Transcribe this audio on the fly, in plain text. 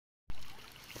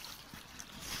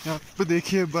यहाँ पे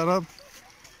देखिए बर्फ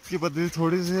की पतली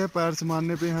थोड़ी सी है, पैर से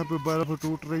मारने पे यहाँ पे बर्फ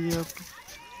टूट रही है आपकी।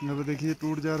 यहाँ पे देखिए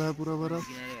टूट जा रहा है पूरा बर्फ।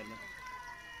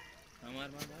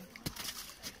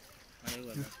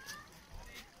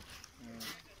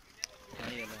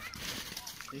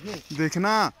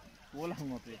 देखना बोला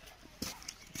हम पे।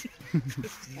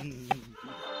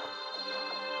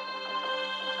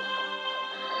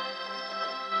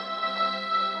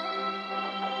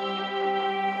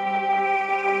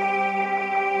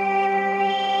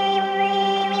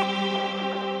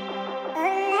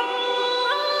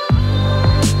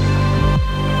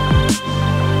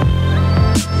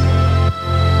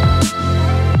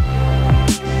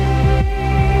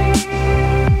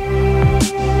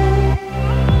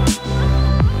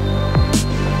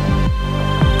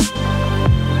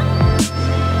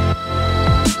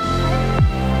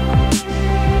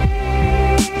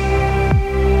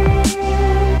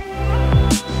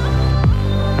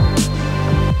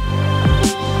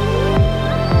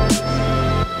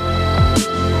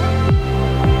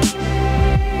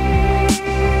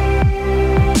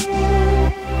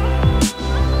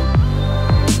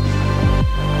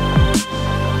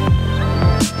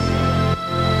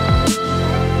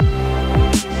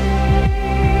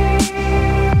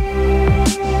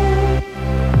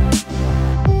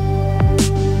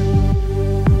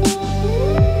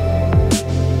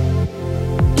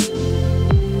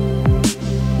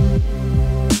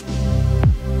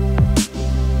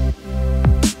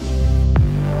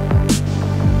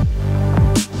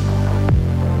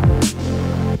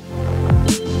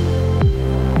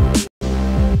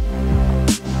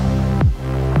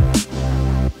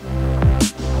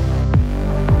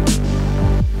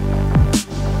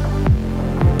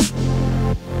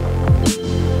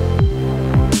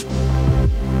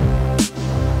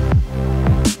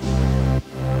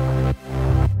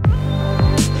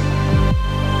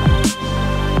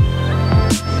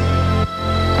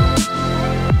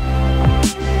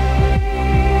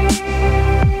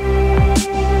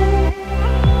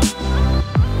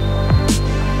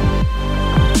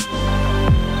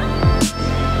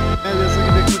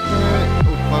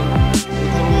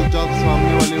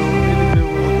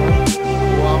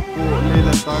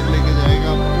 रोहतांग लेके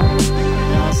जाएगा आपको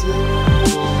यहाँ से।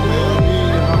 तो मैं अभी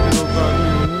यहाँ पे रोहतांग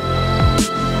में हूँ।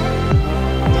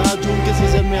 यहाँ जून के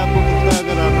सीज़न में आपको कितना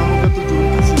अगर आना होगा तो जून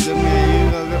के सीज़न में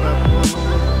आइएगा। अगर आपको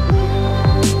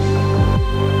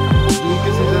जून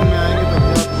के सीज़न में आएंगे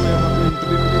तभी आपको यहाँ पे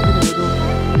एंट्री मिलेगी, नहीं तो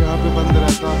यहाँ पे बंद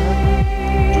रहता है।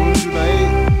 जून जुलाई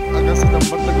अगस्त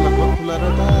सितंबर तक लगभग खुला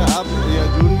रहता है। आप या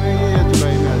जून में आइए या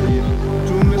जुलाई में आ जाइए।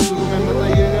 जून में शुरू में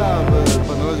बताइएगा, आप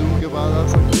 15 जून के बाद आ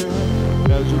सकते हैं,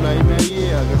 या जुलाई में आइए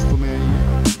या अगस्त में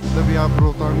आइए, तभी आप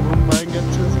रोहतांग घूम पाएंगे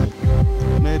अच्छे से।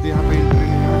 नहीं तो यहाँ पे एंट्री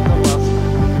नहीं मिलता, पास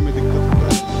घूमने में दिक्कत होता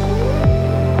है।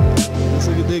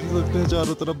 जैसे कि देख सकते हैं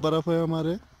चारों तरफ बर्फ़ है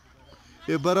हमारे।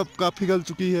 ये बर्फ़ काफ़ी गल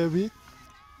चुकी है अभी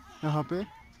यहाँ पे।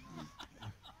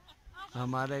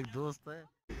 हमारा एक दोस्त है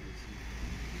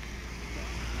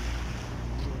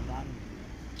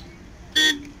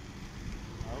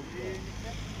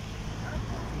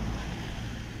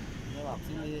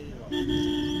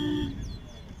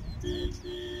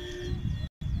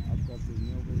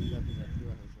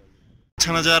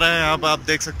अच्छा नज़ारा है यहाँ पर। आप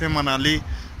देख सकते हैं मनाली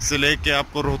से लेके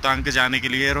आपको रोहतांग के जाने के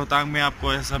लिए। रोहतांग में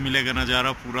आपको ऐसा मिलेगा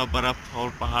नज़ारा, पूरा बर्फ़ और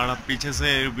पहाड़। आप पीछे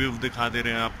से व्यू दिखा दे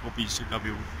रहे हैं आपको, पीछे का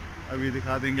व्यू अभी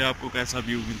दिखा देंगे आपको कैसा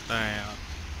व्यू मिलता है यहाँ।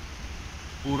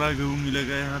 पूरा व्यू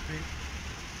मिलेगा यहाँ पे,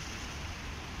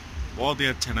 बहुत ही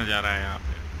अच्छा नज़ारा है यहाँ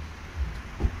पे।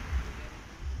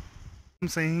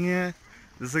 सही है,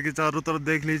 जैसे कि चारों तरफ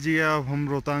देख लीजिए। अब हम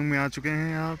रोहतांग में आ चुके हैं।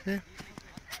 यहाँ पे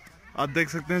आप देख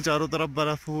सकते हैं चारों तरफ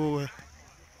बर्फ़ है,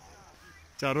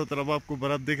 चारों तरफ आपको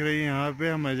बर्फ़ दिख रही है। यहाँ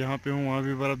पे मैं जहाँ पे हूँ वहाँ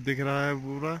भी बर्फ़ दिख रहा है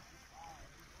पूरा।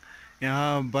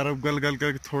 यहाँ बर्फ़ गल गल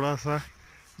कर थोड़ा सा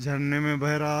झरने में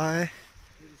बह रहा है।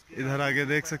 इधर आके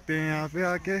देख सकते हैं, यहाँ पे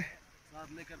आके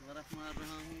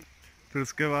फिर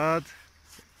उसके बाद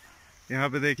यहाँ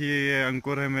पे देखिए ये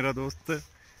अंकुर है मेरा दोस्त।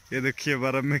 ये देखिए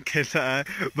बर्फ़ में खेल रहा है,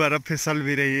 बर्फ़ फिसल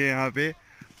भी रही है यहाँ पे।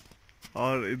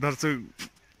 और इधर से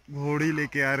घोड़ी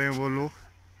लेके आ रहे हैं वो लोग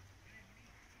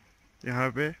यहाँ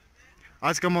पे।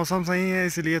 आज का मौसम सही है,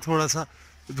 इसलिए थोड़ा सा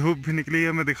धूप भी निकली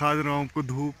है। मैं दिखा दे रहा हूँ आपको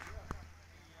धूप।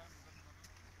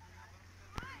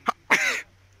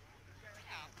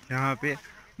 यहाँ पे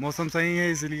मौसम सही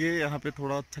है, इसलिए यहाँ पे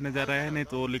थोड़ा अच्छा नज़ारा है, नहीं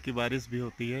तो ओले की बारिश भी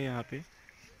होती है यहाँ पे।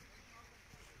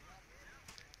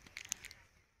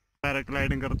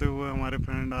 पैराग्लाइडिंग करते हुए हमारे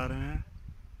फ्रेंड आ रहे हैं।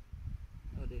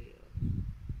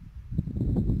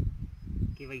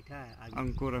 के बैठा है आज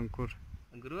अंकुर अंकुर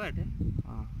अंकुर बैठे।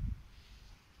 हाँ।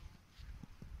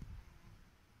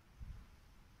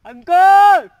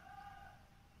 अंकल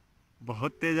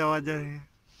बहुत तेज आवाज आ रही है।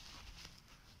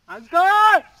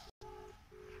 अंकल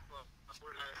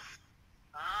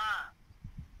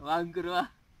अंकुर वाह,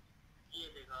 ये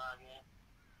देखो आ गया।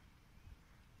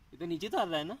 ये तो नीचे उतर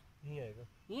रहा है ना, नहीं आएगा,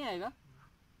 नहीं आएगा।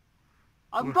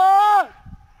 अंकल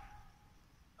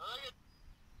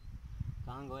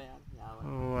कहाँ गए यार,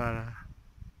 वो आ रहा।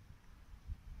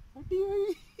 हटी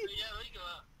हुई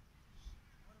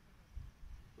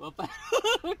वो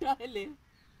पैर उठा ले।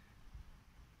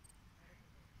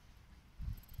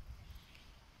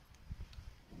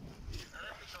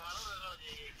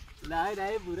 नहीं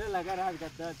नहीं, बुरा लगा रहा,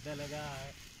 गद्दा अच्छा लगा है।